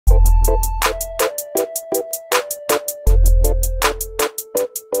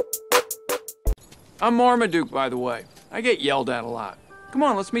I'm Marmaduke, by the way. I get yelled at a lot. Come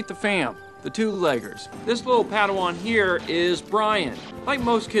on, let's meet the fam, the two-leggers. This little Padawan here is Brian. Like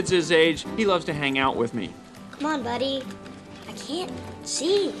most kids his age, he loves to hang out with me. Come on, buddy. I can't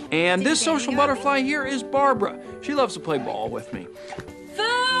see. And this social butterfly here is Barbara. She loves to play ball with me.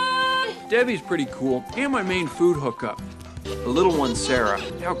 Food! Debbie's pretty cool, and my main food hookup. The little one, Sarah.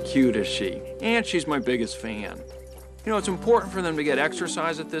 How cute is she? And she's my biggest fan. You know, it's important for them to get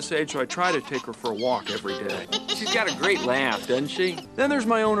exercise at this age, so I try to take her for a walk every day. She's got a great laugh, doesn't she? Then there's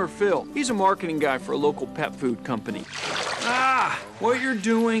my owner, Phil. He's a marketing guy for a local pet food company. What you're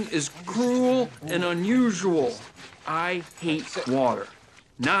doing is cruel and unusual. I hate water.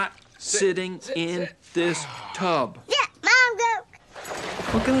 Not sitting in this tub. Yeah, Mom, go.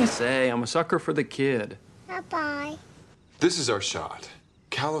 What can I say? I'm a sucker for the kid. Bye-bye. This is our shot.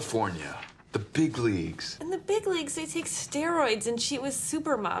 California. The big leagues. In the big leagues, they take steroids and cheat with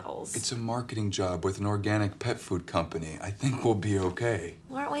supermodels. It's a marketing job with an organic pet food company. I think we'll be okay.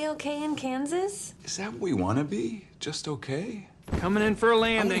 Aren't we okay in Kansas? Is that what we want to be? Just okay? Coming in for a I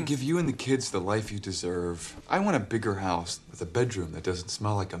landing. want to give you and the kids the life you deserve. I want a bigger house with a bedroom that doesn't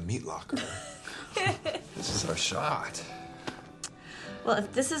smell like a meat locker. This is our shot. Well,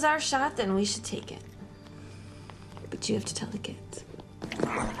 if this is our shot, then we should take it. But you have to tell the kids.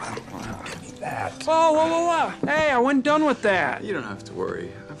 Give me that. Whoa. Hey, I wasn't done with that. You don't have to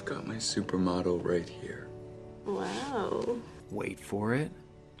worry. I've got my supermodel right here. Wow. Wait for it.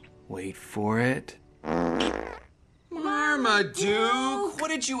 Wait for it. Marmaduke, what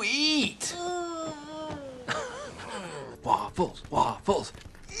did you eat? Waffles.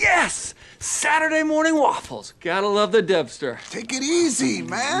 Yes! Saturday morning waffles. Gotta love the Debster. Take it easy,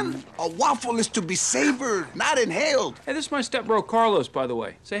 man. A waffle is to be savored, not inhaled. Hey, this is my stepbro Carlos, by the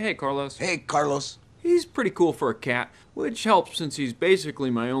way. Say hey, Carlos. Hey, Carlos. He's pretty cool for a cat, which helps since he's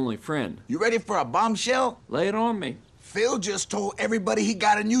basically my only friend. You ready for a bombshell? Lay it on me. Phil just told everybody he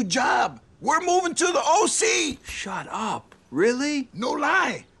got a new job. We're moving to the OC. Shut up. Really? No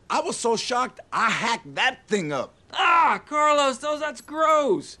lie. I was so shocked, I hacked that thing up. Carlos, that's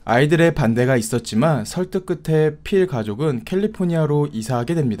gross. 아이들의 반대가 있었지만 설득 끝에 필 가족은 캘리포니아로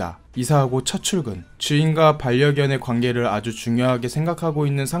이사하게 됩니다. 이사하고 첫 출근, 주인과 반려견의 관계를 아주 중요하게 생각하고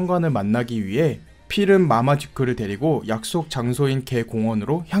있는 상관을 만나기 위해 필은 마마듀크를 데리고 약속 장소인 개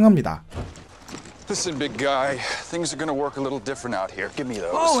공원으로 향합니다. Listen, big guy. Things are gonna work a little different out here. Give me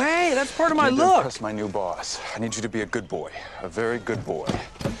those. Oh, hey, that's part of my I need to look. impress my new boss. I need you to be a good boy. A very good boy.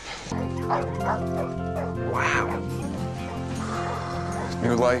 Wow.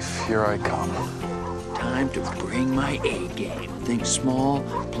 New life, here I come. Time to bring my A game. Think small,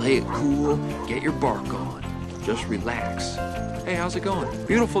 play it cool, get your bark on. Just relax. Hey, how's it going?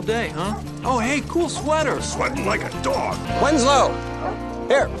 Beautiful day, huh? Oh, hey, cool sweater. Sweating like a dog. Winslow!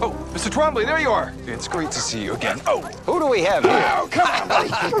 Here. Oh, Mr. Twombly, there you are. It's great to see you again. Oh, Who do we have here? oh come on, buddy.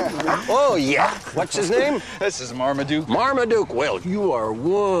 Oh, yeah. What's his name? This is Marmaduke. Marmaduke. Well, you are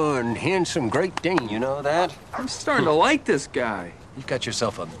one handsome Great Dane, you know that? I'm starting to like this guy. You've got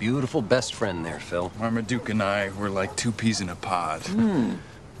yourself a beautiful best friend there, Phil. Marmaduke and I were like two peas in a pod.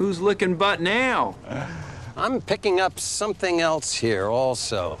 Who's licking butt now? I'm picking up something else here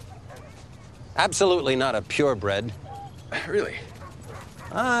also. Absolutely not a purebred. Really?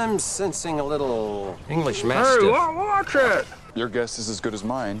 I'm sensing a little English Mastiff. Hey, watch it. Your guess is as good as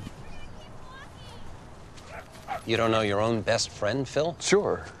mine. You don't know your own best friend, Phil?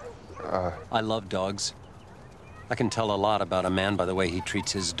 Sure. I love dogs. I can tell a lot about a man by the way he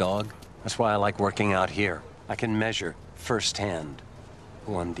treats his dog. That's why I like working out here. I can measure firsthand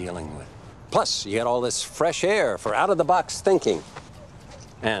who I'm dealing with. Plus, you get all this fresh air for out-of-the-box thinking.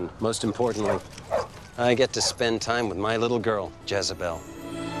 And most importantly, I get to spend time with my little girl, Jezebel.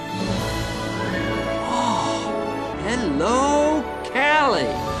 Hello, Callie.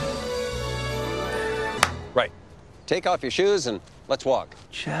 Right. Take off your shoes and let's walk.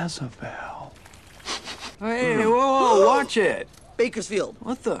 Jezebel. Hey, whoa, watch it. Bakersfield.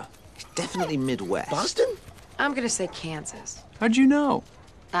 What the? Definitely Midwest. Boston? I'm gonna say Kansas. How'd you know?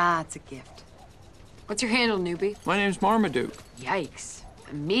 It's a gift. What's your handle, newbie? My name's Marmaduke. Yikes.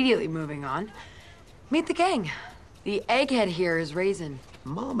 Immediately moving on. Meet the gang. The egghead here is Raisin.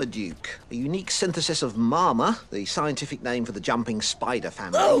 Marmaduke, a unique synthesis of Marma, the scientific name for the jumping spider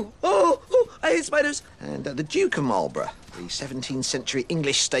family. Oh, I hate spiders. And the Duke of Marlborough, the 17th century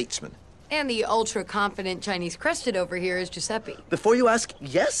English statesman. And the ultra-confident Chinese crested over here is Giuseppe. Before you ask,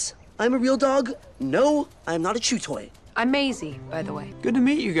 yes, I'm a real dog. No, I'm not a chew toy. I'm Maisie, by the way. Good to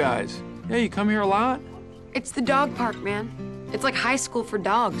meet you guys. Yeah, you come here a lot? It's the dog park, man. It's like high school for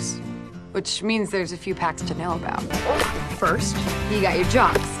dogs. which means there's a few packs to know about. First, you got your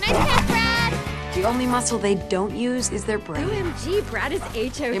jocks. Nice catch, Brad! The only muscle they don't use is their brain. OMG, Brad is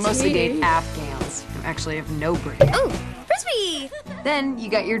HOT. They mostly date Afghans, who actually have no brain. Ooh, frisbee! Then you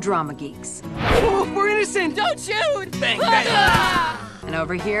got your drama geeks. Oh, we're innocent! Don't shoot! Bang, bang! And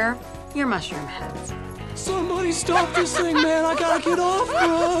over here, your mushroom heads. Somebody stop this thing, man. I gotta get off,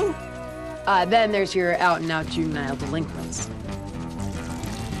 bro. Then there's your out-and-out juvenile delinquents.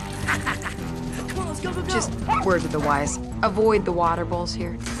 Come on, let's go. Just word to the wise. Avoid the water bowls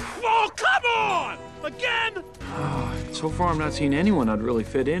here. Oh, come on! Again? So far, I'm not seeing anyone I'd really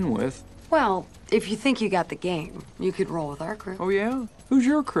fit in with. Well, if you think you got the game, you could roll with our crew. Oh, yeah? Who's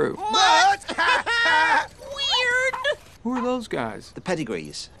your crew? What? Weird! Who are those guys? The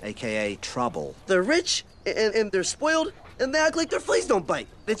pedigrees, a.k.a. Trouble. They're rich, and they're spoiled, and they act like their fleas don't bite.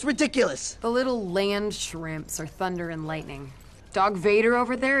 It's ridiculous. The little land shrimps are thunder and lightning. Dog Vader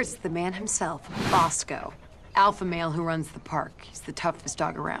over there is the man himself, Bosco. Alpha male who runs the park. He's the toughest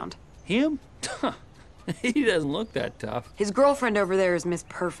dog around. Him? He doesn't look that tough. His girlfriend over there is Miss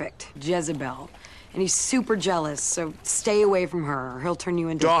Perfect, Jezebel. And he's super jealous, so stay away from her or he'll turn you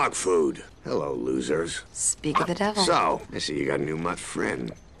into... Dog food. Hello, losers. Speak of the devil. So, I see you got a new mutt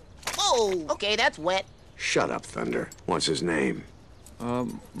friend. Oh, okay, that's wet. Shut up, Thunder. What's his name?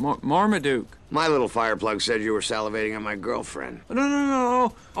 Marmaduke. My little fireplug said you were salivating on my girlfriend.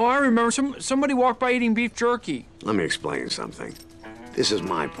 No. Oh, I remember. Somebody walked by eating beef jerky. Let me explain something. This is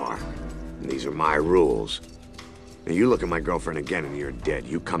my park, and these are my rules. Now, you look at my girlfriend again, and you're dead.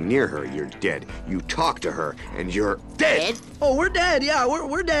 You come near her, you're dead. You talk to her, and you're dead. Oh, we're dead. Yeah,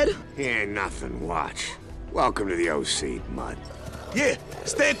 we're dead. He ain't nothing. Watch. Welcome to the OC, Mud. Yeah,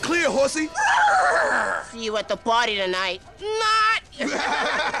 stay clear, horsey. See you at the party tonight.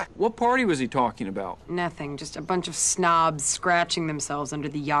 Not! What party was he talking about? Nothing, just a bunch of snobs scratching themselves under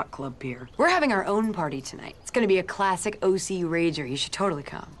the yacht club pier. We're having our own party tonight. It's gonna be a classic OC rager. You should totally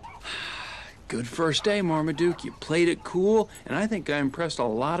come. Good first day, Marmaduke. You played it cool, and I think I impressed a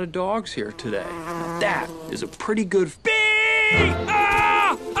lot of dogs here today. Now that is a pretty good... Bee!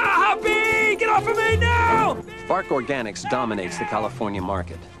 Bee! Get off of me now! Bark Organics dominates the California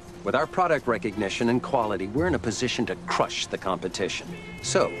market. With our product recognition and quality, we're in a position to crush the competition.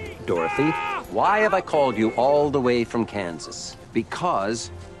 So, Dorothy, why have I called you all the way from Kansas?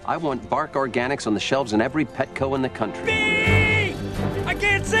 Because I want Bark Organics on the shelves in every Petco in the country. Bee! I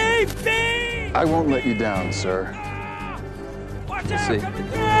can't see! Bee! I won't let you down, sir. Watch out! see.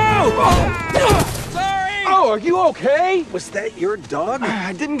 No! Sorry! Oh, are you okay? Was that your dog?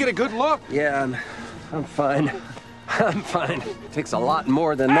 I didn't get a good look. Yeah, I'm fine. I'm fine. Takes a lot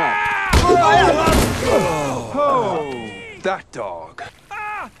more than that. Oh, that dog.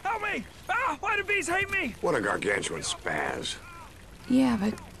 Help me! Why do bees hate me? What a gargantuan spaz. Yeah,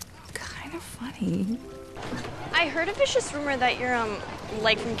 but kind of funny. I heard a vicious rumor that you're,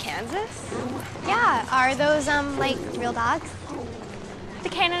 like from Kansas? Yeah, are those, like, real dogs? The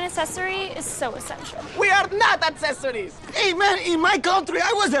canine accessory is so essential. We are not accessories. Hey, man, in my country,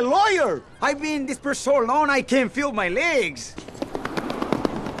 I was a lawyer. I've been in this for so long, I can't feel my legs.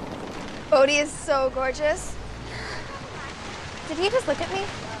 Bodhi is so gorgeous. Did he just look at me?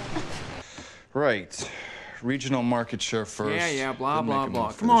 Right. Regional market share first. Yeah, blah, then blah, make 'em blah.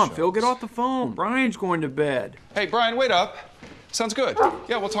 for Come the on, shows. Phil, get off the phone. Brian's going to bed. Hey, Brian, wait up. Sounds good.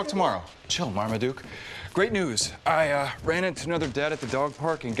 Yeah, we'll talk tomorrow. Chill, Marmaduke. Great news. I ran into another dad at the dog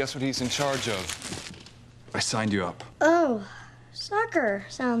park, and guess what he's in charge of? I signed you up. Oh, soccer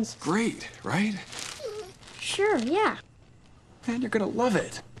sounds... Great, right? Sure, yeah. Man, you're gonna love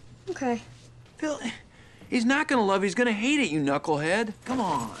it. Okay. Phil, he's not gonna love it. He's gonna hate it, you knucklehead. Come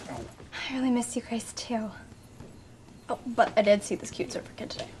on. I really miss you guys, too. Oh, but I did see this cute surfer kid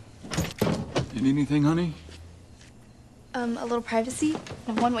today. You need anything, honey? A little privacy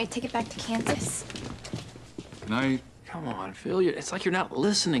and a one-way ticket back to Kansas. Good night. Come on, Phil. It's like you're not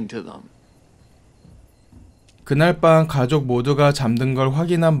listening to them. 그날 밤 가족 모두가 잠든 걸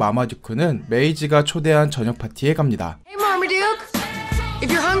확인한 마마듀크는 메이지가 초대한 저녁 파티에 갑니다. Hey, Marmaduke!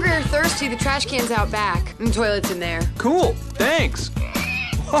 If you're hungry or thirsty, the trash can's out back. And the toilet's in there. Cool. Thanks.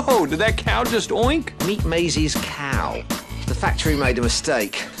 Whoa, did that cow just oink? Meet Maisie's cow. The factory made a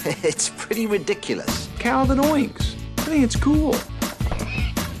mistake. It's pretty ridiculous. Cow that oinks. I think it's cool.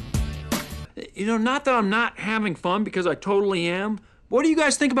 You know, not that I'm not having fun, because I totally am. What do you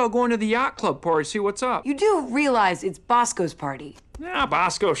guys think about going to the yacht club party, see what's up? You do realize it's Bosco's party. Nah,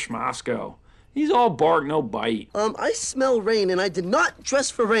 Bosco Schmosco. He's all bark, no bite. I smell rain, and I did not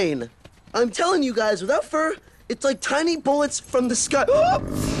dress for rain. I'm telling you guys, without fur, it's like tiny bullets from the sky.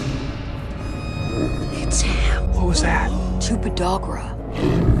 It's him. What was that? Chupadogra.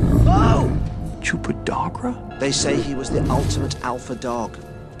 Oh! Dogra? They say he was the ultimate alpha dog.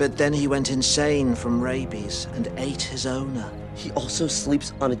 But then he went insane from rabies and ate his owner. He also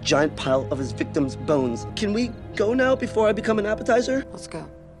sleeps on a giant pile of his victim's bones. Can we go now before I become an appetizer? Let's go.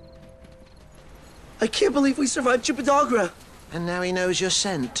 I can't believe we survived Chupadogra. And now he knows your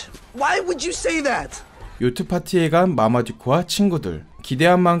scent. Why would you say that? 요트 파티에 간 마마듀크와 친구들.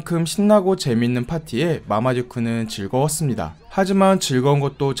 기대한 만큼 신나고 재밌는 파티에 마마듀크는 즐거웠습니다. 하지만 즐거운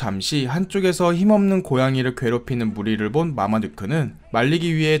것도 잠시 한쪽에서 힘없는 고양이를 괴롭히는 무리를 본 마마듀크는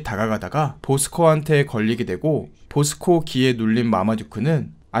말리기 위해 다가가다가 보스코한테 걸리게 되고 보스코 귀에 눌린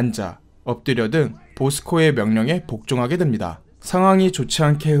마마듀크는 앉아, 엎드려 등 보스코의 명령에 복종하게 됩니다. 상황이 좋지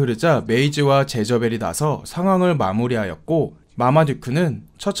않게 흐르자 메이즈와 제저벨이 나서 상황을 마무리하였고 마마듀크는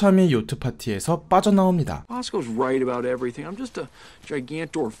처참히 요트 파티에서 빠져나옵니다. Bosco's right about everything. I'm just a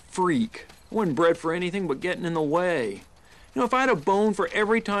gigantor freak. I wasn't bred for anything but getting in the way. You know, if I had a bone for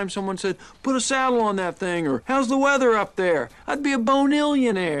every time someone said, put a saddle on that thing, or how's the weather up there, I'd be a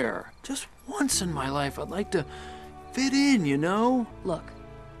bonillionaire. Just once in my life, I'd like to fit in, you know? Look,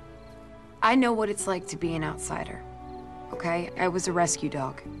 I know what it's like to be an outsider, okay? I was a rescue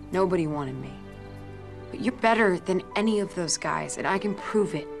dog. Nobody wanted me. But you're better than any of those guys, and I can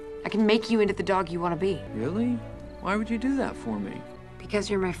prove it. I can make you into the dog you want to be. Really? Why would you do that for me? Because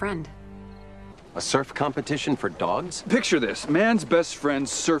you're my friend. A surf competition for dogs? Picture this. Man's best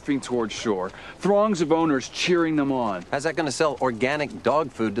friends surfing towards shore. Throngs of owners cheering them on. How's that going to sell organic dog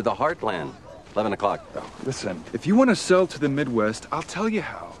food to the heartland? 11 o'clock. Oh, listen, if you want to sell to the Midwest, I'll tell you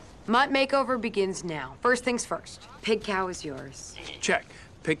how. Mutt makeover begins now. First things first. Pig cow is yours. Check.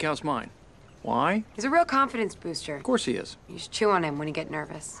 Pig cow's mine. Why? He's a real confidence booster. Of course he is. You should chew on him when you get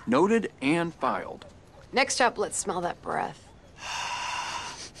nervous. Noted and filed. Next up, let's smell that breath.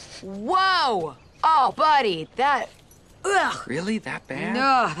 Whoa! Oh, buddy, that... Ugh! Really? That bad?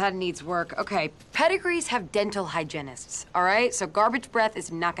 No, that needs work. Okay, pedigrees have dental hygienists, all right? So garbage breath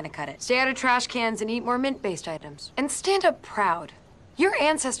is not gonna cut it. Stay out of trash cans and eat more mint-based items. And stand up proud. Your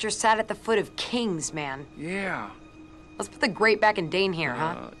ancestors sat at the foot of kings, man. Yeah. Let's put the great back in Dane here,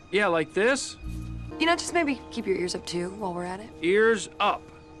 huh? Yeah, like this? You know, just maybe keep your ears up too while we're at it. Ears up.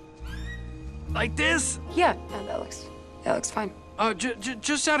 Like this? Yeah, that looks fine.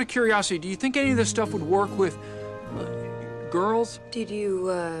 Just out of curiosity, do you think any of this stuff would work with girls? Did you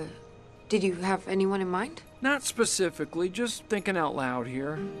have anyone in mind? Not specifically, just thinking out loud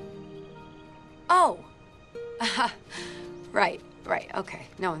here. Oh. Right, okay.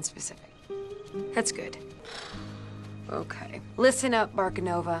 No one specific. That's good. Okay. Listen up,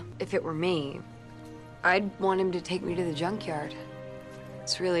 Barcanova. If it were me, I'd want him to take me to the junkyard.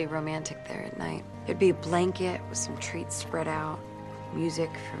 It's really romantic there at night. There'd be a blanket with some treats spread out, music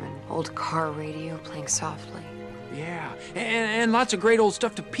from an old car radio playing softly. Yeah, and lots of great old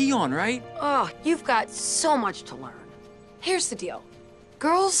stuff to pee on, right? Oh, you've got so much to learn. Here's the deal.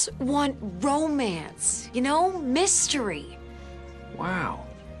 Girls want romance, you know, mystery. Wow.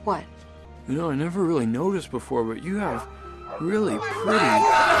 What? You know, I never really noticed before, but you have really pretty...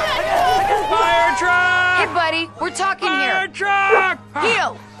 Fire truck! Hey, buddy, we're talking Fire here. truck!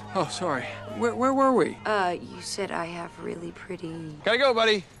 Heel! Oh, sorry. Where were we? You said I have really pretty... Gotta go,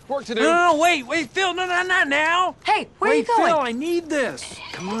 buddy. Work to do. No, wait, Phil, no, not now. Hey, where are you going? Phil, I need this.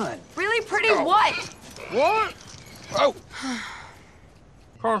 Come on. Really pretty what? What? Oh.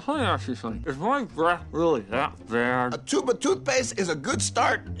 Carl, let me ask you something. Is my breath really that bad? A tube of toothpaste is a good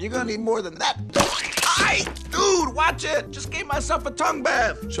start. You're gonna need more than that. Ay! Dude, watch it! Just gave myself a tongue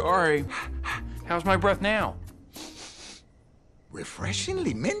bath. Sorry. How's my breath now?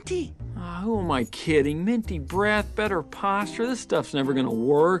 Refreshingly minty. Who am I kidding? Minty breath, better posture. This stuff's never gonna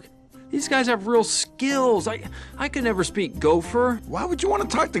work. These guys have real skills. I could never speak gopher. Why would you want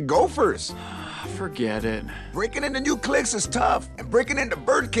to talk to gophers? Forget it. Breaking into new cliques is tough, and breaking into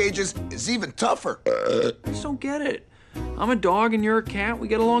bird cages is even tougher. I just don't get it. I'm a dog and you're a cat. We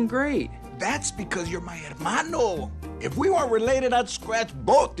get along great. That's because you're my hermano. If we weren't related, I'd scratch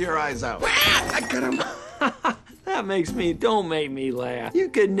both your eyes out. I got him. Don't make me laugh. You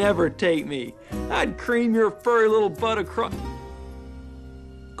could never take me. I'd cream your furry little butt across.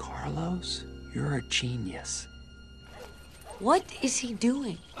 Carlos, you're a genius. What is he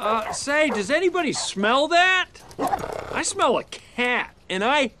doing? Say, does anybody smell that? I smell a cat, and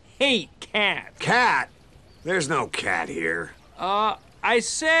I hate cats. Cat? There's no cat here. I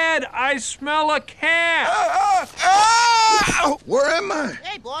said I smell a cat. Where am I?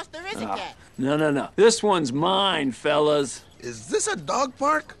 Hey, boss, there is a cat. No. This one's mine, fellas. Is this a dog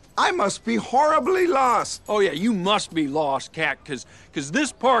park? I must be horribly lost. Oh, yeah, you must be lost, Cat, because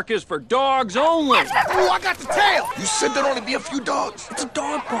this park is for dogs only. Oh, I got the tail. You said there'd only be a few dogs. It's a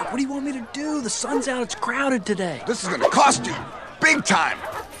dog park. What do you want me to do? The sun's out. It's crowded today. This is gonna cost you. Big time.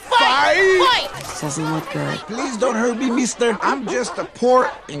 Fight! This doesn't look good. Please don't hurt me, mister. I'm just a poor,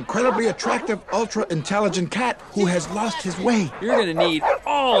 incredibly attractive, ultra-intelligent cat who has lost his way. You're gonna need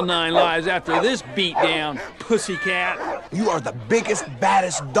all 9 lives after this beatdown, pussycat. You are the biggest,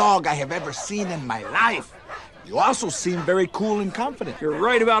 baddest dog I have ever seen in my life. You also seem very cool and confident. You're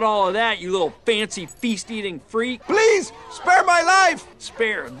right about all of that, you little fancy feast-eating freak. Please, spare my life.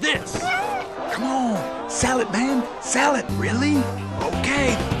 Spare this. Come on, sell it, man. Sell it. Really?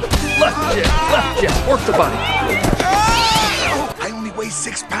 Okay. Left jab, work the body. I only weigh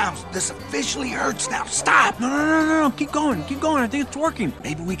 6 pounds. This officially hurts now. Stop. No, keep going. I think it's working.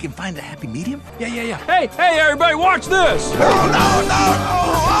 Maybe we can find a happy medium? Yeah. Hey, everybody, watch this. No.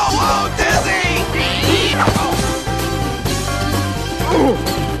 Oh, dizzy.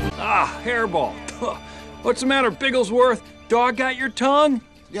 Hairball. What's the matter, Bigglesworth? Dog got your tongue?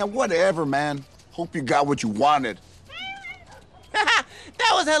 Yeah, whatever, man. Hope you got what you wanted.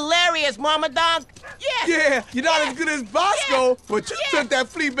 That was hilarious, Marmaduke. Yeah, you're not as good as Bosco, but you took that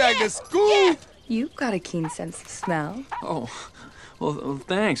flea bag to school. You've got a keen sense of smell. Oh, well,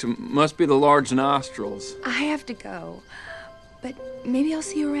 thanks. It must be the large nostrils. I have to go, but maybe I'll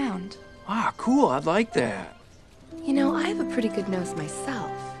see you around. Cool. I'd like that. You know, I have a pretty good nose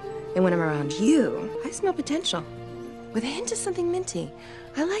myself. And when I'm around you, I smell potential. With a hint of something minty.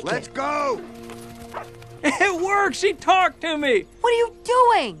 I like it. Let's go. It works. She talked to me. What are you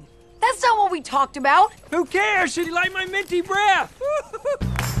doing? That's not what we talked about. Who cares? She liked my minty breath.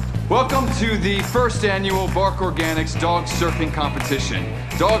 Welcome to the first annual Bark Organics Dog Surfing Competition.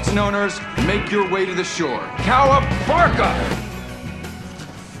 Dogs and owners, make your way to the shore. Cowabunga!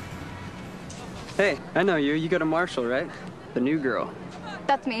 Hey, I know you. You go to Marshall, right? The new girl.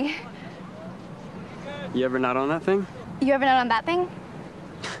 That's me. You ever not on that thing? You ever not on that thing?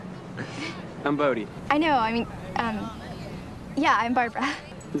 I'm Bodie. I know, yeah, I'm Barbara.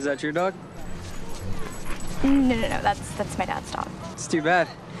 Is that your dog? No, that's my dad's dog. It's too bad.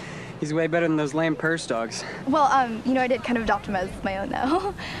 He's way better than those lame purse dogs. Well, I did kind of adopt him as my own,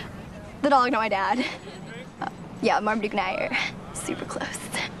 though. The dog, not my dad. Yeah, Marmaduke and I are super close.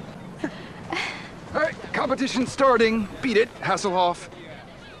 All right, competition starting. Beat it, Hasselhoff.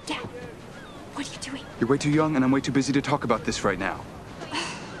 Dad, what are you doing? You're way too young, and I'm way too busy to talk about this right now.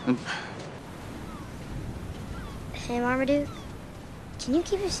 Hey, Marmaduke, can you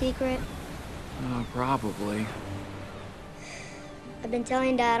keep a secret? Probably. I've been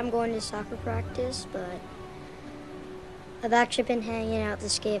telling Dad I'm going to soccer practice, but I've actually been hanging out at the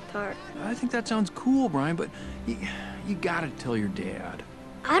skate park. I think that sounds cool, Brian, but you gotta tell your dad.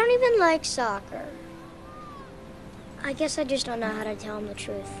 I don't even like soccer. I guess I just don't know how to tell him the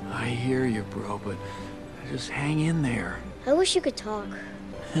truth. I hear you, bro, but just hang in there. I wish you could talk.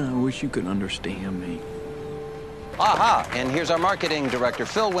 And I wish you could understand me. Aha, and here's our marketing director,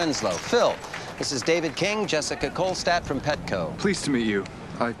 Phil Winslow. Phil, this is David King, Jessica Kolstadt from Petco. Pleased to meet you.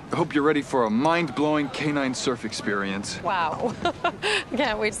 I hope you're ready for a mind-blowing canine surf experience. Wow.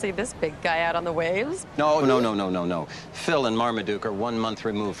 Can't wait to see this big guy out on the waves. No. Phil and Marmaduke are 1 month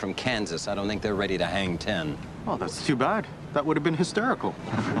removed from Kansas. I don't think they're ready to hang 10. Oh, that's too bad. That would have been hysterical.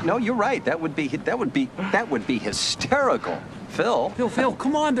 No, you're right. That would be hysterical. Phil,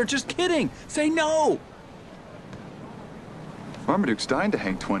 come on, they're just kidding. Say no. Marmaduke's dying to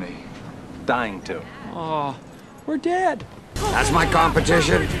hang 20. Dying to. Oh, we're dead. That's my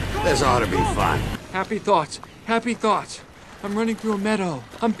competition. This ought to be fun. Happy thoughts. I'm running through a meadow.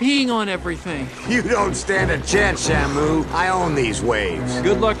 I'm peeing on everything. You don't stand a chance, Shamu. I own these waves.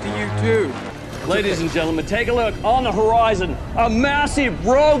 Good luck to you, too. Ladies and gentlemen, take a look. On the horizon, a massive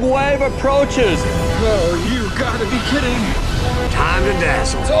rogue wave approaches. Oh, you gotta be kidding. Time to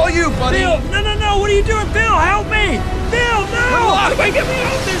dazzle. It's all you, buddy. Phil, no. What are you doing? Phil, help me. Phil, no. Get me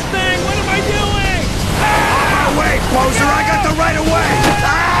off this thing. What am I doing? Wait, closer, I got the right of way!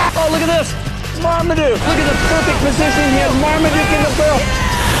 Oh, look at this! Marmaduke! Look at the perfect position here. Marmaduke in the barrel.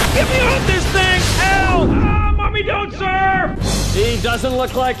 Get me off this thing! Help! Mommy, don't surf! He doesn't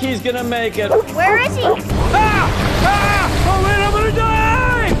look like he's gonna make it. Where is he? Oh, man, I'm gonna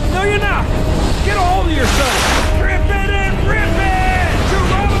die! No, you're not! Get a hold of yourself! Rip it and rip it!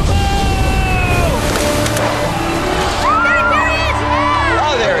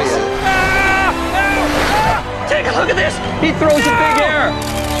 Oh, there he is! Take a look at this! He throws a big air!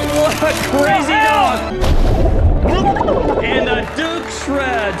 What a crazy dog! And the Duke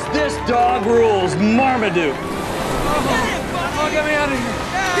shreds! This dog rules! Marmaduke! Oh, get me out of here!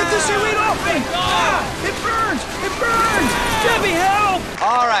 Get the seaweed off me! It burns! It burns! Debbie, help!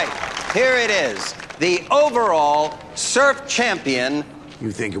 All right, here it is. The overall surf champion. You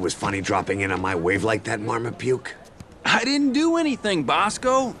think it was funny dropping in on my wave like that, Marmaduke? I didn't do anything,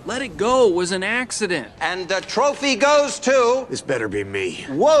 Bosco. Let it go. It was an accident. And the trophy goes to... This better be me.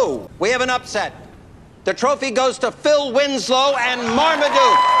 Whoa, we have an upset. The trophy goes to Phil Winslow and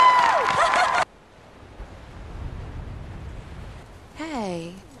Marmaduke.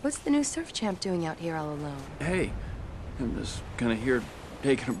 Hey, what's the new surf champ doing out here all alone? Hey, I'm just kind of here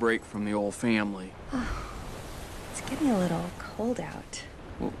taking a break from the old family. It's getting a little cold out.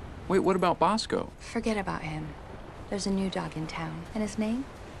 Well, wait, what about Bosco? Forget about him. There's a new dog in town, and his name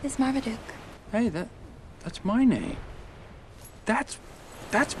is Marmaduke. Hey, that's my name. That's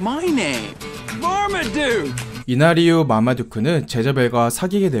my name. Marmaduke! 이날 이후 마마듀크는 제저벨과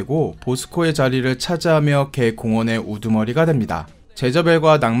사귀게 되고 보스코의 자리를 차지하며 개 공원의 우두머리가 됩니다.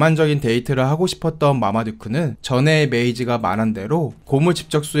 제저벨과 낭만적인 데이트를 하고 싶었던 마마듀크는 전에 메이지가 말한 대로 고무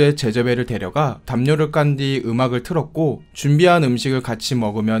집적소에 제저벨을 데려가 담요를 깐 뒤 음악을 틀었고 준비한 음식을 같이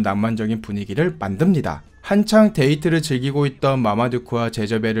먹으며 낭만적인 분위기를 만듭니다. 한창 데이트를 즐기고 있던 마마듀크와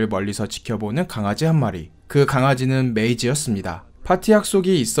제저벨을 멀리서 지켜보는 강아지 한 마리. 그 강아지는 메이지였습니다. 파티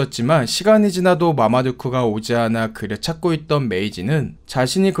약속이 있었지만 시간이 지나도 마마듀크가 오지 않아 그를 찾고 있던 메이지는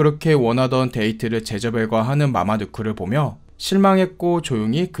자신이 그렇게 원하던 데이트를 제저벨과 하는 마마듀크를 보며 실망했고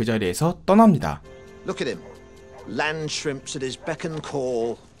조용히 그 자리에서 떠납니다. Look at him. Land shrimps at his beck and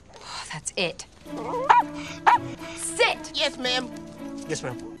call. Oh, that's it. Sit! Yes, ma'am. Yes,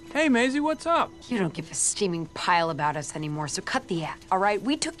 ma'am. Hey, Maisie, what's up? You don't give a steaming pile about us anymore, so cut the act, all right?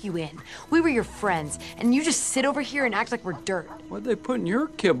 We took you in. We were your friends, and you just sit over here and act like we're dirt. What'd they put in your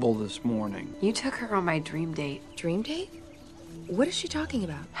kibble this morning? You took her on my dream date. Dream date? What is she talking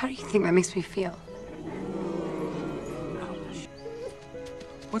about? How do you think that makes me feel?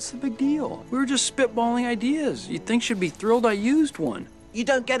 What's the big deal? We were just spitballing ideas. You'd think she'd be thrilled I used one. You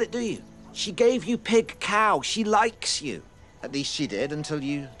don't get it, do you? She gave you pig cow. She likes you. At least she did until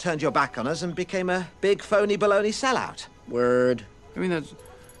you turned your back on us and became a big phony baloney sellout. Word. I mean, it's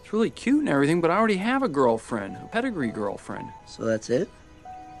really cute and everything, but I already have a girlfriend, a pedigree girlfriend. So that's it?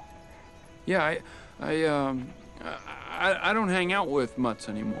 Yeah, I don't hang out with mutts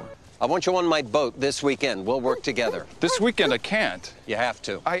anymore. I want you on my boat this weekend. We'll work together. This weekend I can't. You have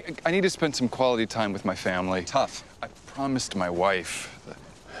to. I need to spend some quality time with my family. Tough. I promised my wife that...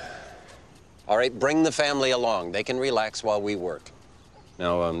 All right, bring the family along. They can relax while we work.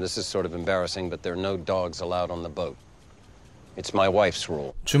 Now, this is sort of embarrassing, but there are no dogs allowed on the boat. It's my wife's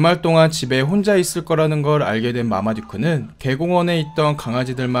rule. 주말 동안 집에 혼자 있을 거라는 걸 알게 된 마마듀크는 개공원에 있던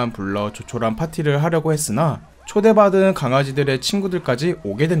강아지들만 불러 조촐한 파티를 하려고 했으나 초대받은 강아지들의 친구들까지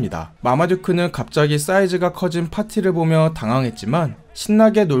오게 됩니다. 마마듀크는 갑자기 사이즈가 커진 파티를 보며 당황했지만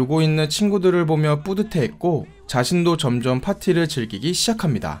신나게 놀고 있는 친구들을 보며 뿌듯해했고 자신도 점점 파티를 즐기기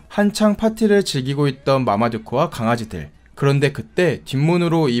시작합니다. 한창 파티를 즐기고 있던 마마듀크와 강아지들. 그런데 그때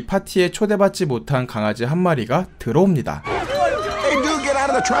뒷문으로 이 파티에 초대받지 못한 강아지 한 마리가 들어옵니다. Hey, dude, get out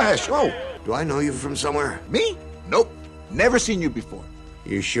of the trash. Oh, Do I know you from somewhere? me? Nope. Never seen you before.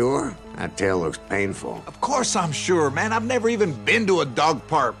 You sure? That tail looks painful. Of course I'm sure, man. I've never even been to a dog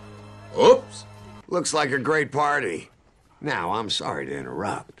park. Oops. Looks like a great party. Now, I'm sorry to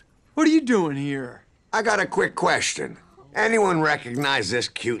interrupt. What are you doing here? I got a quick question. Anyone recognize this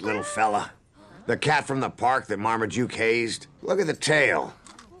cute little fella? The cat from the park that Marmaduke hazed? Look at the tail.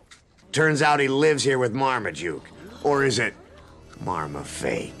 Turns out he lives here with Marmaduke. Or is it Marma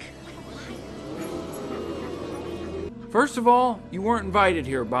fake? First of all, you weren't invited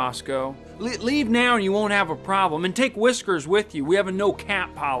here, Bosco. Leave now and you won't have a problem. And take Whiskers with you. We have a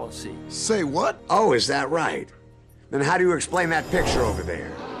no-cat policy. Say what? Oh, is that right? Then how do you explain that picture over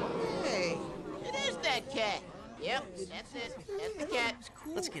there? Hey, it is that cat. Yep, that's it. That's the cat.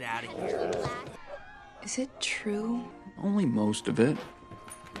 Let's get out of here. Is it true? Only most of it.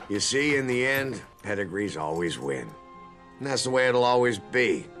 You see, in the end, pedigrees always win. And that's the way it'll always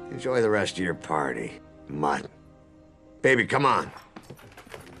be. Enjoy the rest of your party, mutt. Baby, come on.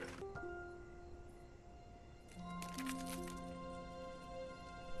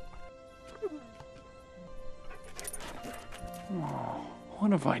 Oh,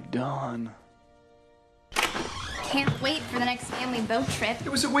 what have I done? Can't wait for the next family boat trip.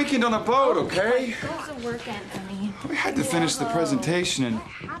 It was a weekend on a boat, okay? It was a work, Anthony. We had to finish the presentation and...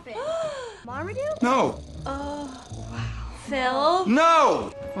 Marmaduke? No! Phil?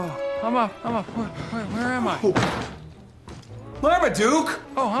 No! Oh, I'm up. Where am I? Marmaduke!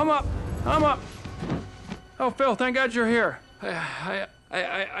 Oh, I'm up. Oh, Phil, thank God you're here.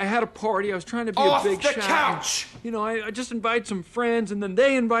 I had a party. I was trying to be a big shot. Off the couch! You know, I just invited some friends, and then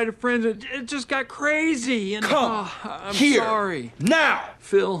they invited friends. It just got crazy. And I'm here, sorry. Now!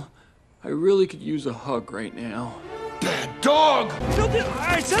 Phil, I really could use a hug right now. Bad dog! Phil,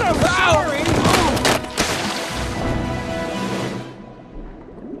 I said I'm sorry!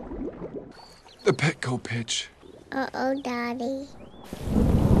 The Petco pitch. Uh-oh, Daddy.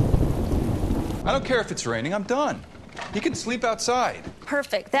 I don't care if it's raining. I'm done. He can sleep outside.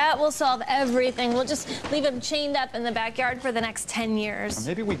 Perfect. That will solve everything. We'll just leave him chained up in the backyard for the next 10 years. Or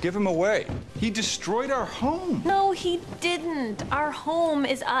maybe we give him away. He destroyed our home. No, he didn't. Our home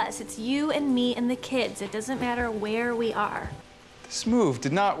is us. It's you and me and the kids. It doesn't matter where we are. This move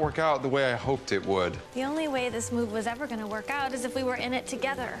did not work out the way I hoped it would. The only way this move was ever going to work out is if we were in it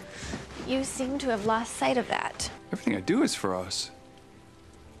together. You seem to have lost sight of that. Everything I do is for us.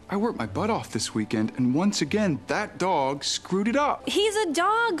 I worked my butt off this weekend, and once again, that dog screwed it up. He's a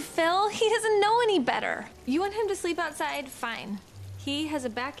dog, Phil. He doesn't know any better. You want him to sleep outside? Fine. He has a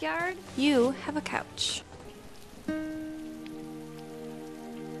backyard. You have a couch.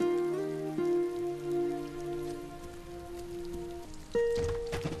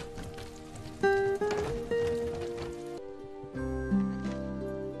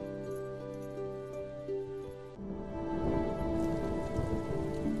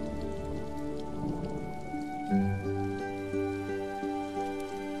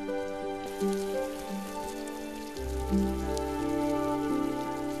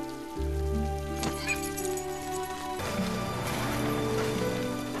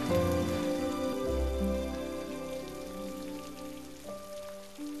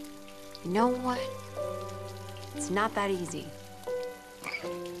 You know what? It's not that easy.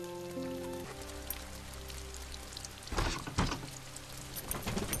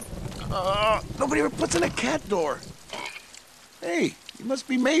 Nobody ever puts in a cat door. Hey, you must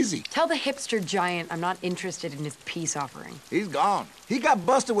be Maisie. Tell the hipster giant I'm not interested in his peace offering. He's gone. He got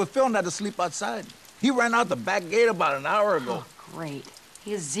busted with Phil not to sleep outside. He ran out the back gate about an hour ago. Oh, great.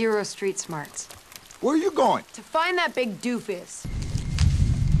 He has 0 street smarts. Where are you going? To find that big doofus.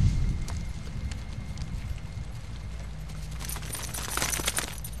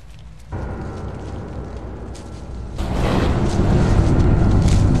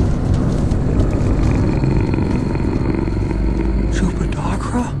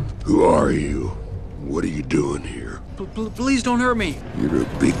 Who are you? What are you doing here? Please don't hurt me. You're a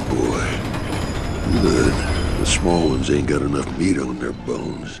big boy. Good. The small ones ain't got enough meat on their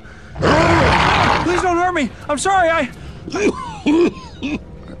bones. Please don't hurt me. I'm sorry,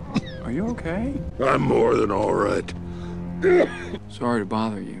 Are you okay? I'm more than all right. Sorry to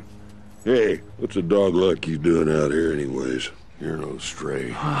bother you. Hey, what's a dog like you doing out here anyways? You're no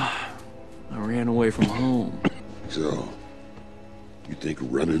stray. I ran away from home. So, you think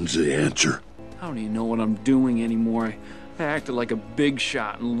running's the answer? I don't even know what I'm doing anymore. I acted like a big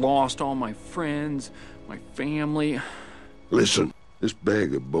shot and lost all my friends, my family. Listen, this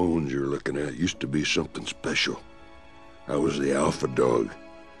bag of bones you're looking at used to be something special. I was the alpha dog.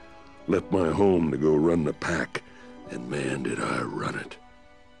 Left my home to go run the pack, and man, did I run it.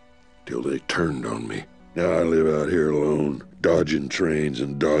 Till they turned on me. Now I live out here alone, dodging trains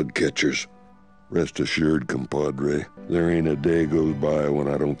and dog catchers. Rest assured, compadre, there ain't a day goes by when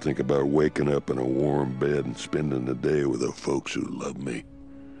I don't think about waking up in a warm bed and spending the day with the folks who love me.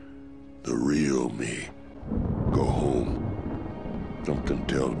 The real me. Go home. Something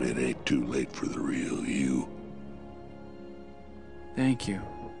tells me it ain't too late for the real you. Thank you,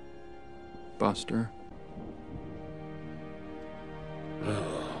 Buster.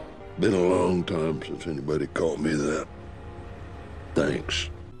 Been a long time since anybody called me that. Thanks.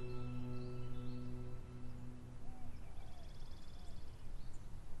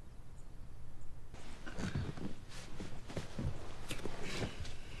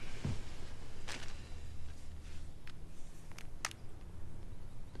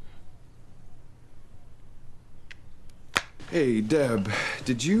 Hey, Deb,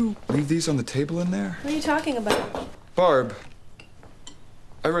 did you leave these on the table in there? What are you talking about? Barb,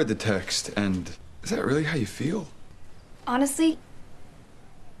 I read the text, and is that really how you feel? Honestly,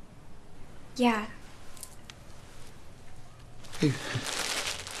 yeah. Hey,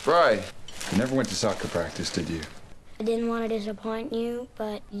 Bri, you never went to soccer practice, did you? I didn't want to disappoint you,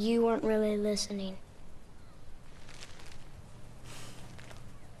 but you weren't really listening.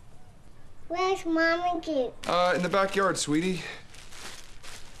 Where's Marmaduke? In the backyard, sweetie.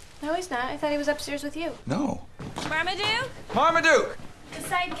 No, he's not. I thought he was upstairs with you. No. Marmaduke? Marmaduke! The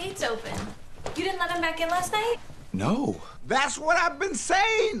side gate's open. You didn't let him back in last night? No. That's what I've been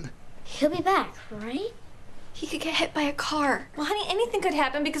saying. He'll be back, right? He could get hit by a car. Well, honey, anything could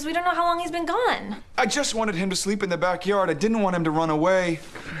happen because we don't know how long he's been gone. I just wanted him to sleep in the backyard. I didn't want him to run away.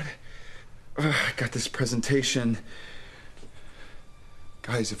 I got this presentation.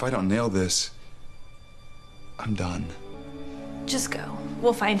 Guys, if I don't nail this, I'm done. Just go.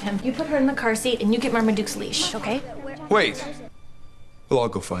 We'll find him. You put her in the car seat and you get Marmaduke's leash, okay? Wait. Well, I'll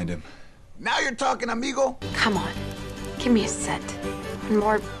go find him. Now you're talking, amigo. Come on. Give me a scent.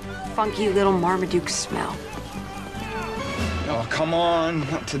 More funky little Marmaduke smell. Oh, come on.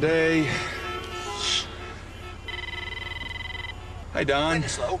 Not today. Hi, Don.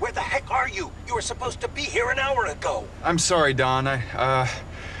 Winslow, where the heck are you? You were supposed to be here an hour ago. I'm sorry, Don.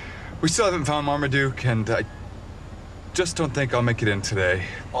 We still haven't found Marmaduke, and I just don't think I'll make it in today.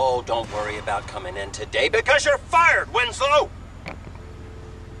 Oh, don't worry about coming in today because you're fired, Winslow!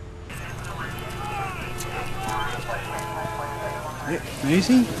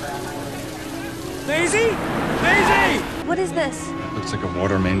 Maisie? Maisie? Maisie! What is this? Looks like a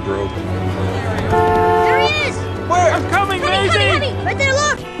water main broke. There he is! Where? I'm coming, Maisie! Honey, right there,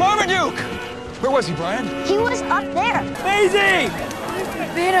 look! Marmaduke! Where was he, Brian? He was up there. Maisie!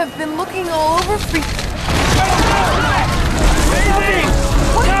 Man, I've been looking all over for you. Maisie!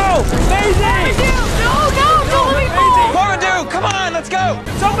 No! Maisie! No, don't let me fall! Marmaduke, come on, let's go!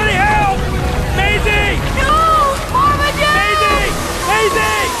 Somebody help! Maisie! No! Marmaduke! Maisie!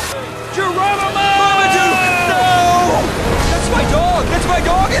 Maisie! Geronimo! Marmaduke! No! That's my dog! That's my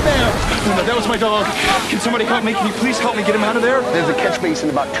dog in there! No, that was my dog. Can somebody help me? Can you please help me get him out of there? There's a catch basin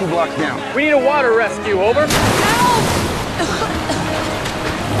about 2 blocks down. We need a water rescue, over. Help!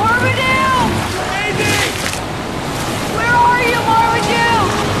 Marmaduke! Maisie! Where are you,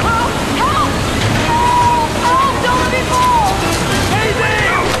 Marmaduke? Help! Help! Help! Help! Don't let me fall! Maisie!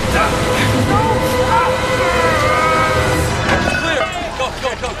 Clear! Go,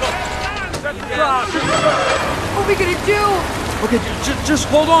 go, go, go! What are we gonna do? Okay, just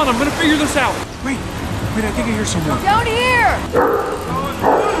hold on. I'm gonna figure this out. Wait, I think I hear someone. Down here!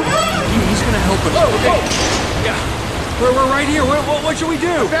 He's gonna help us. Oh, Okay. Yeah. We're right here. What should we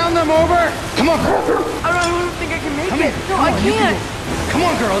do? Found them, over. Come on. I don't think I can make it. No, I can't. Come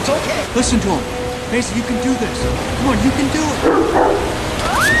on, girl, it's okay. Listen to him. Mason, you can do this. Come on, you can do it.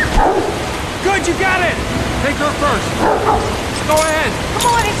 Good, you got it. Take her first. Go ahead. Come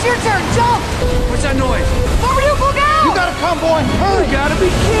on, it's your turn. Jump! What's that noise? Marmaduke, look out! You gotta come, boy. Hurry. You gotta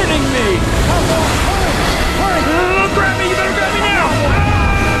be kidding me. Come on, hurry. Hurry. Grab me. You better grab me now.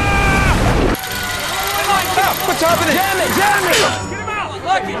 Ah, what's happening? Jam it. Get him out.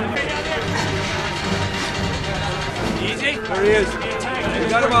 Lucky. Easy. There he is.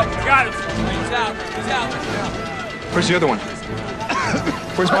 Got him up. Got him. He's out. He's out. Where's the other one?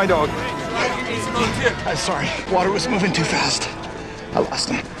 Where's my dog? I'm sorry. Water was moving too fast. I lost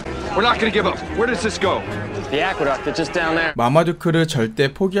him. We're not gonna give up. Where does this go? The aqueduct is just down there. 마마듀크를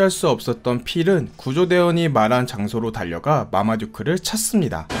절대 포기할 수 없었던 필은 구조대원이 말한 장소로 달려가 마마듀크를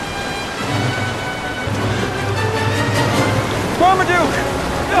찾습니다. Marmaduke!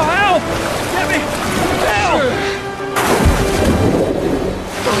 No, help! Get me! Help!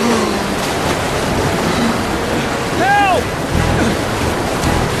 Help!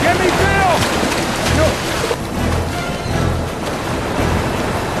 Get me, Phil! No.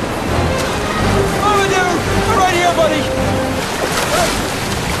 Marmaduke! I'm right here, buddy!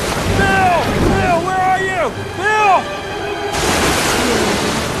 Phil! Phil, where are you? Phil!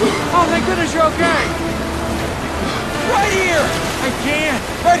 Oh, thank goodness you're okay! Right here! I can't!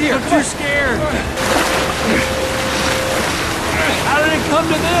 Right here! I'm too scared! How did it come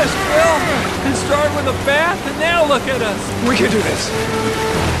to this, Phil? It started with a bath, and now look at us! We can do this.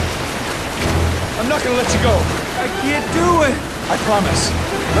 I'm not gonna let you go. I can't do it! I promise.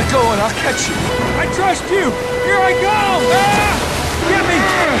 Let go and I'll catch you. I trust you! Here I come! Ah! Get me!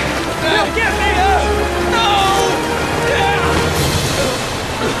 Phil, get me! No!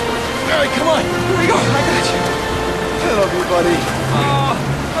 All right, come on. Here we go. I got you. I love you, buddy.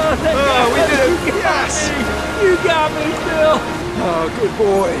 Thank God. We did it. You got Yes. me. You got me, Phil. Oh, good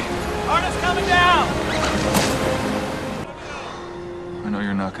boy. Harness coming down. I know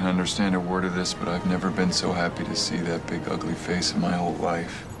you're not gonna understand a word of this, but I've never been so happy to see that big ugly face in my whole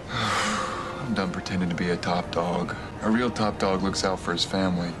life. I'm done pretending to be a top dog. A real top dog looks out for his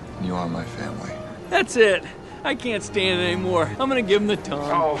family, and you are my family. That's it. I can't stand it anymore. I'm gonna give him the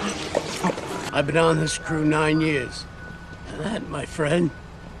tongue. I've been on this crew 9 years. And that, my friend,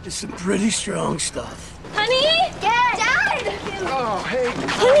 is some pretty strong stuff. Honey? Dad! Oh, hey.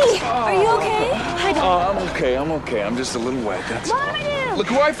 Honey, are you okay? Hi, Dad. I'm okay. I'm just a little wet, that's all. Marmaduke! Look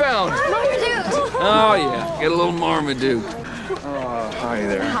who I found. Marmaduke! Oh, yeah. Get a little Marmaduke. Hi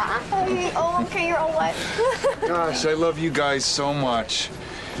there. Hi. Oh, okay, you're all wet. Gosh, I love you guys so much.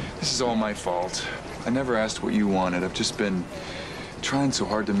 This is all my fault. I never asked what you wanted. I've just been trying so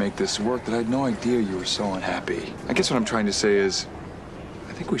hard to make this work that I had no idea you were so unhappy. I guess what I'm trying to say is,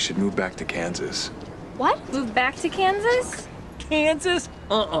 I think we should move back to Kansas. What? Move back to Kansas? Kansas?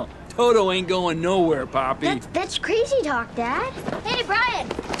 Toto ain't going nowhere, Poppy. That's crazy talk, Dad. Hey, Brian.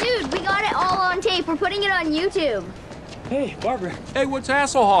 Dude, we got it all on tape. We're putting it on YouTube. Hey, Barbara. Hey, what's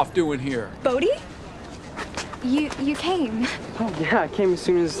Hasselhoff doing here? Bodie? You came. Oh, yeah, I came as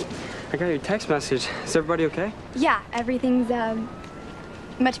soon as I got your text message. Is everybody okay? Yeah, everything's,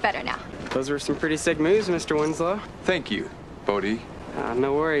 much better now. Those were some pretty sick moves, Mr. Winslow. Thank you, Bodie.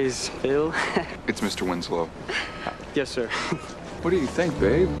 No worries, Bill. It's Mr. Winslow. Yes, sir. What do you think,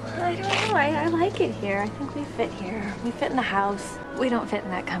 babe? I don't know. I like it here. I think we fit here. We fit in the house. We don't fit in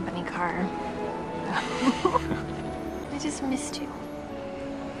that company car. I just missed you.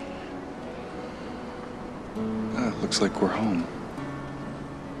 Looks like we're home.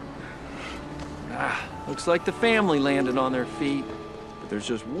 Looks like the family landed on their feet. But there's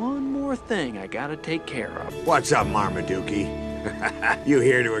just one more thing I gotta take care of. What's up, Marmaduke? You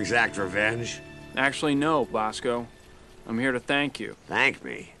here to exact revenge? Actually, no, Bosco. I'm here to thank you. Thank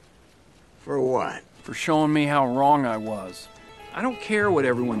me? For what? For showing me how wrong I was. I don't care what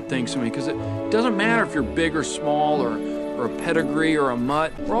everyone thinks of me, because it doesn't matter if you're big or small, or a pedigree or a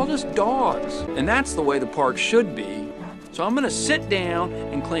mutt. We're all just dogs. And that's the way the park should be. So I'm gonna sit down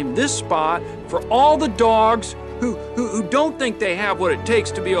and claim this spot for all the dogs who don't think they have what it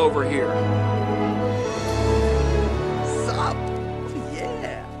takes to be over here. Sup?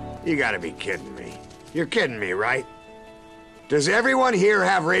 Yeah. You gotta be kidding me. You're kidding me, right? Does everyone here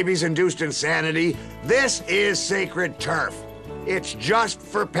have rabies-induced insanity? This is sacred turf. It's just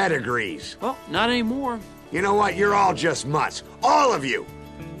for pedigrees. Well, not anymore. You know what? You're all just mutts. All of you.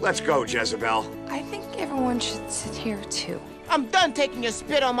 Let's go, Jezebel. I think everyone should sit here, too. I'm done taking your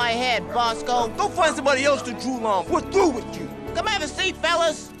spit on my head, Bosco. Go find somebody else to drool on. We're through with you. Come have a seat,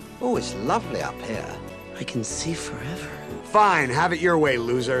 fellas. Oh, it's lovely up here. I can see forever. Fine, have it your way,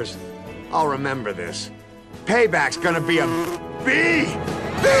 losers. I'll remember this. Payback's gonna be a bee!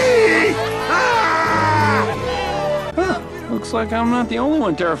 Bee! Ah! Looks like I'm not the only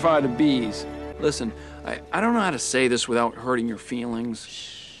one terrified of bees. Listen, I don't know how to say this without hurting your feelings.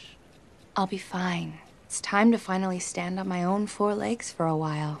 Shh. I'll be fine. It's time to finally stand on my own 4 legs for a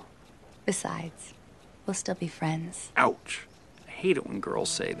while. Besides, we'll still be friends. Ouch. I hate it when girls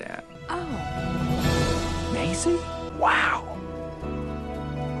say that. Oh. Macy? Wow.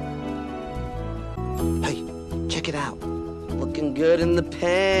 Hey, check it out. Looking good in the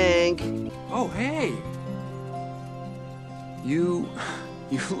pink. Oh, hey. You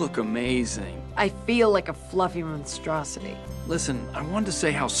look amazing. I feel like a fluffy monstrosity. Listen, I wanted to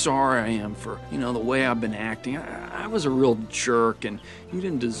say how sorry I am for, the way I've been acting. I was a real jerk, and you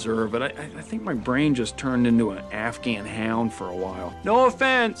didn't deserve it. I think my brain just turned into an Afghan hound for a while. No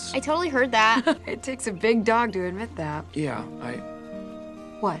offense. I totally heard that. It takes a big dog to admit that. Yeah,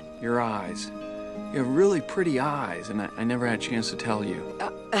 What? Your eyes. You have really pretty eyes, and I never had a chance to tell you.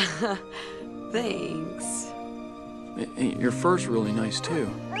 Thanks. Your fur's really nice, too.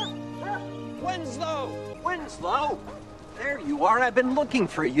 Winslow! Winslow! There you are. I've been looking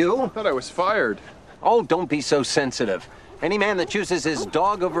for you. I thought I was fired. Oh, don't be so sensitive. Any man that chooses his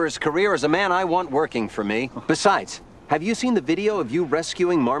dog over his career is a man I want working for me. Besides, have you seen the video of you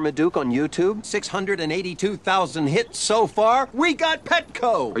rescuing Marmaduke on YouTube? 682,000 hits so far. We got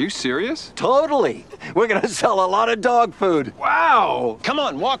Petco. Are you serious? Totally. We're gonna sell a lot of dog food. Wow! Come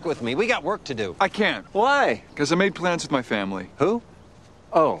on, walk with me. We got work to do. I can't. Why? Because I made plans with my family. Who?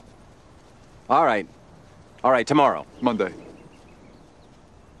 Oh. All right. All right, tomorrow. Monday.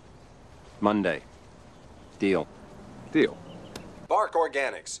 Monday. Deal. Deal. Bark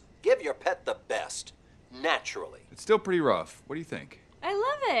Organics. Give your pet the best. Naturally. It's still pretty rough. What do you think? I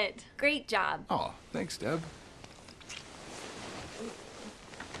love it. Great job. Oh, thanks, Deb.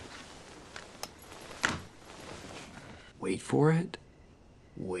 Wait for it.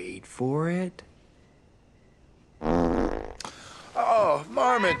 Wait for it. Oh,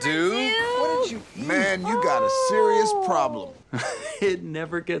 Marmaduke. What did you eat? Man, you got a serious problem. It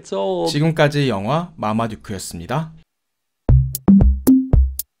never gets old. 지금까지 영화 마마듀크였습니다.